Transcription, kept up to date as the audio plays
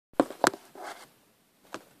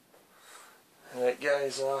Right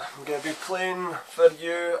guys, I'm going to be playing for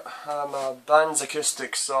you my band's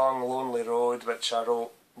acoustic song Lonely Road, which I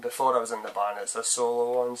wrote before I was in the band. It's a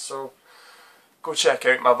solo one, so go check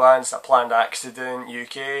out my band. It's a Planned Accident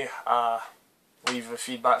UK. Leave a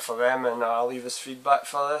feedback for them and I'll leave us feedback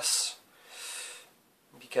for this.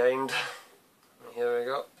 Be kind. Here we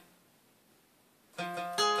go.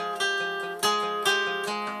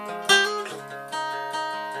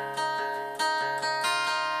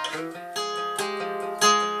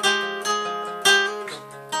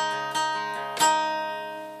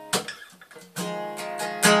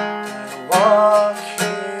 Walk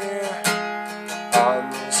here on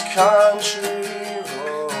this country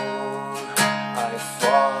road. I've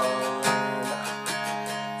fallen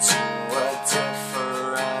to a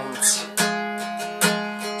different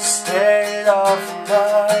state of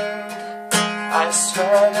mind. I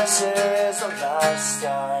swear this is the last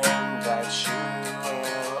time that you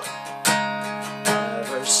will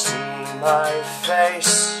ever see my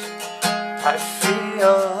face. I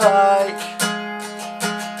feel like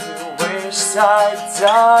I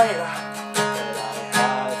died, but I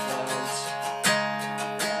haven't,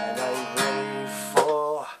 and I'm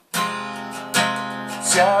grateful.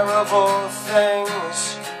 Terrible things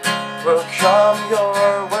will come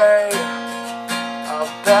your way.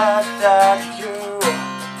 I'll bet that you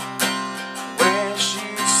wish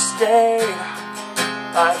you'd stayed.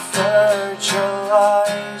 I've heard your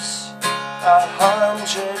lies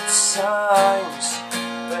 100 times,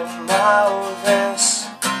 but now this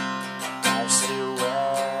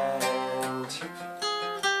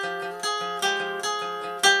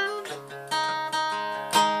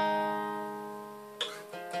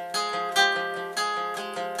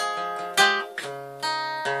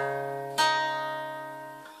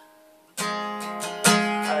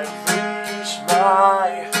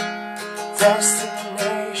my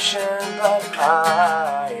destination, but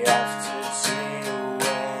I have to deal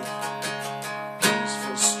with these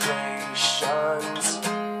frustrations.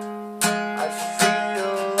 I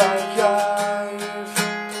feel like I've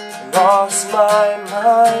lost my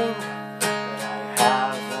mind, but I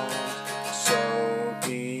haven't, so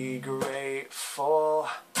be grateful.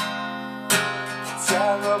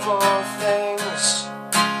 Terrible things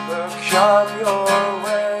will come your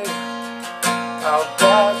way. I'll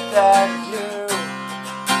bet that you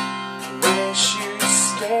wish you'd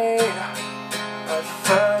stayed. I've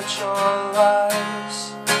heard your lies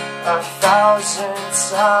 1,000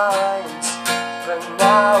 times, but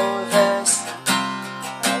now this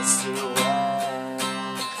has to end.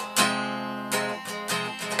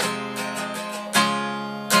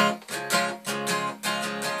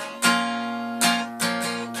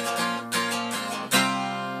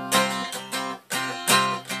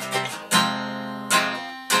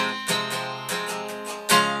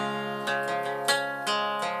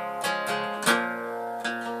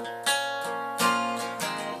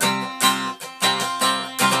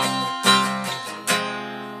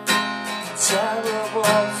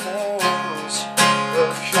 Terrible things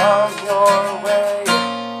will come your way.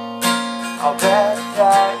 I'll bet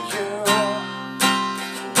that you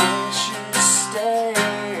wish you'd stay.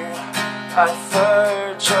 I've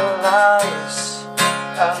heard your lies